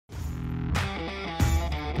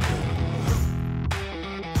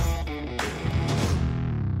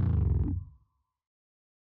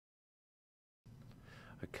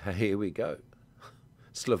Okay, here we go.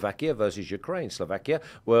 Slovakia versus Ukraine. Slovakia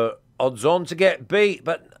were odds on to get beat,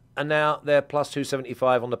 and now they're plus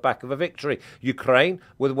 275 on the back of a victory. Ukraine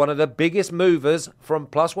with one of the biggest movers from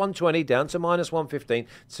plus 120 down to minus 115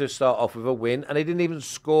 to start off with a win, and they didn't even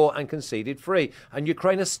score and conceded 3. And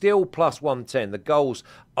Ukraine are still plus 110. The goals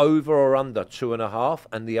over or under 2.5,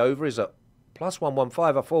 and the over is at plus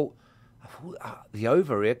 115. I thought the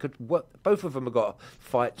over here could work. Both of them have got a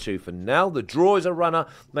fight to for now. The draw is a runner,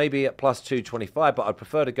 maybe at plus 225, but I'd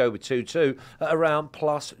prefer to go with 2-2 at around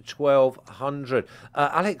plus 1200.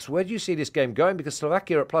 Alex, where do you see this game going? Because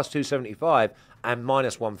Slovakia are at plus 275 and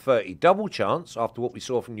minus 130. Double chance after what we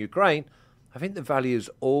saw from Ukraine. I think the value is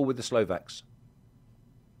all with the Slovaks.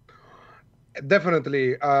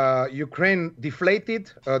 Definitely, Ukraine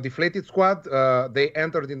deflated squad. They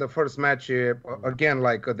entered in the first match again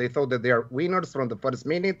like they thought that they are winners from the first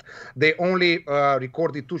minute. They only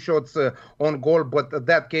recorded 2 shots on goal, but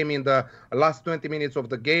that came in the last 20 minutes of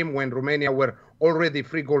the game when Romania were already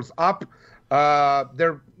 3 goals up.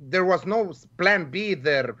 There was no plan B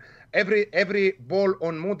there. Every ball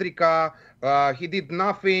on Mudryka, he did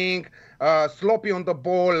nothing. Sloppy on the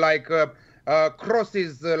ball, like.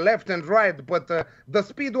 Crosses left and right, but the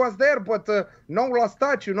speed was there, but no last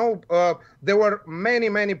touch. There were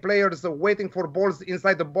many players waiting for balls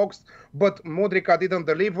inside the box, but Mudryka didn't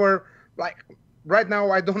deliver. Like right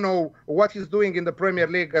now, I don't know what he's doing in the Premier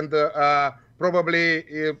League, and probably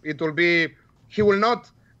it will be he will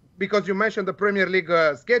not, because you mentioned the Premier League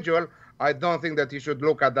schedule. I don't think that he should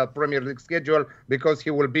look at that Premier League schedule because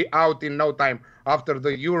he will be out in no time after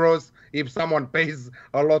the Euros if someone pays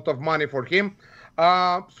a lot of money for him.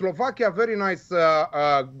 Slovakia, very nice,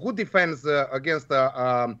 good defense against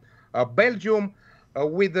Belgium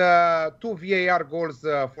with 2 VAR goals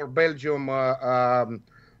for Belgium.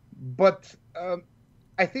 But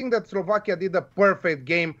I think that Slovakia did a perfect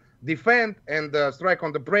game, defend and strike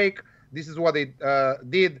on the break. This is what they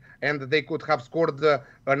did, and they could have scored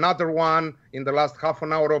another one in the last half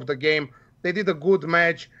an hour of the game. They did a good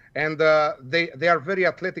match, and they are very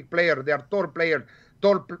athletic players. They are tall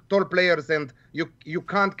players, and you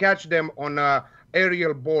can't catch them on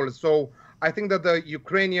aerial balls. So I think that the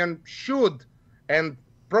Ukrainian should, and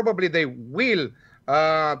probably they will,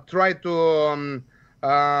 try to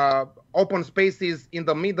open spaces in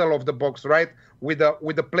the middle of the box, right, with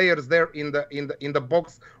the players there in the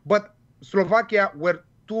box, but. Slovakia were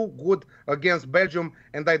too good against Belgium,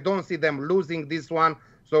 and I don't see them losing this one.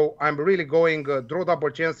 So I'm really going draw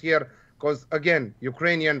double chance here because, again,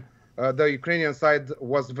 the Ukrainian side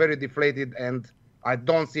was very deflated, and I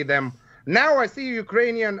don't see them. Now I see the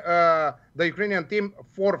Ukrainian team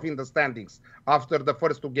 4th in the standings after the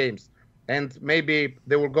first 2 games. And maybe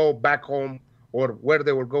they will go back home or where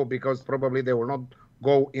they will go because probably they will not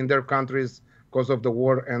go in their countries because of the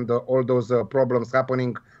war and all those problems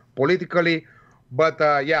happening politically, but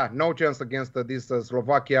no chance against this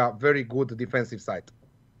Slovakia very good defensive side.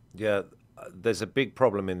 Yeah, there's a big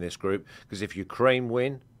problem in this group because if Ukraine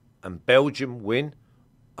win and Belgium win,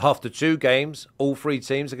 after 2 games, all 3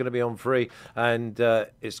 teams are going to be on free, and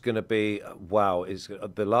it's going to be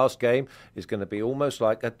the last game is going to be almost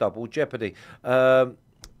like a double jeopardy.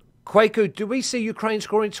 Kweku, do we see Ukraine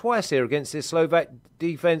scoring twice here against this Slovak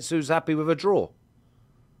defence who's happy with a draw?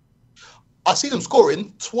 I see them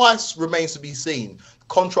scoring twice. Remains to be seen.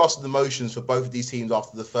 Contrasted emotions for both of these teams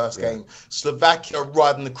after the first game. Slovakia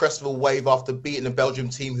riding the crest of a wave after beating a Belgium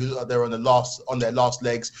team who are there on their last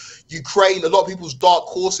legs. Ukraine, a lot of people's dark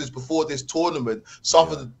horses before this tournament,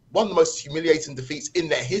 suffered one of the most humiliating defeats in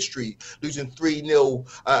their history, losing 3-0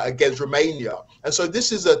 against Romania. And so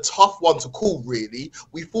this is a tough one to call, really.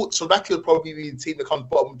 We thought Slovakia would probably be the team that comes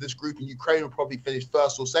bottom of this group, and Ukraine would probably finish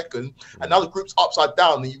 1st or 2nd. And now the group's upside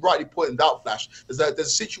down, and you rightly pointed out, Flash, there's a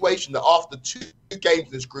situation that after 2 games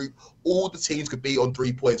in this group, all the teams could be on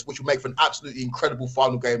 3 points, which will make for an absolutely incredible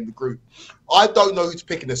final game in the group. I don't know who to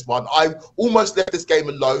pick in this one. I almost left this game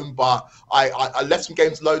alone, but I left some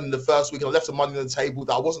games alone in the first week, and I left some money on the table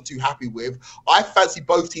that I wasn't too happy with. I fancy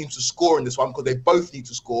both teams to score in this one because they both need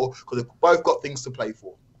to score because they've both got things to play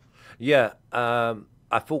for. Yeah,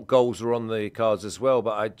 I thought goals were on the cards as well,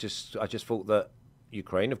 but I just thought that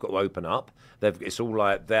Ukraine have got to open up. It's all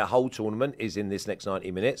like their whole tournament is in this next 90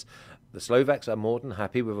 minutes. The Slovaks are more than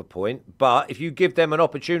happy with a point, but if you give them an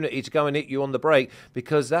opportunity to go and hit you on the break,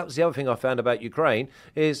 because that was the other thing I found about Ukraine,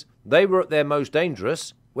 is they were at their most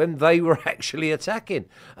dangerous when they were actually attacking,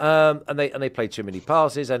 and they played too many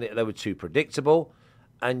passes and they were too predictable.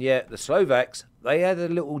 And yet the Slovaks, they had a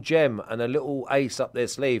little gem and a little ace up their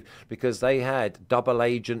sleeve because they had double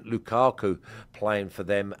agent Lukaku playing for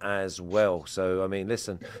them as well. So, I mean,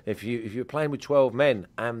 listen, if you're playing with 12 men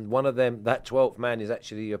and one of them, that 12th man is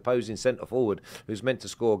actually the opposing centre-forward who's meant to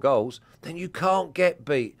score goals, then you can't get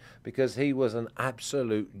beat because he was an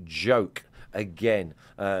absolute joke again,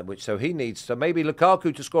 so he needs to maybe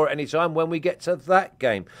Lukaku to score at any time when we get to that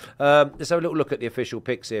game. Let's have a little look at the official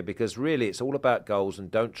picks here because really it's all about goals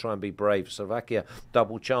and don't try and be brave. Slovakia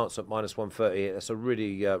double chance at -130. That's a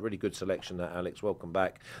really good selection there, Alex. Welcome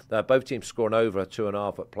back. Both teams scoring over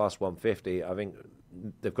 2.5 at +150. I think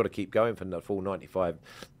they've got to keep going for the full 95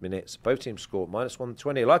 minutes. Both teams scored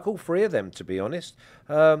 -120. I like all three of them, to be honest.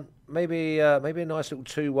 Maybe a nice little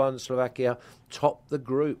 2-1 Slovakia top the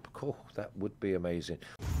group. Cool, that would be amazing.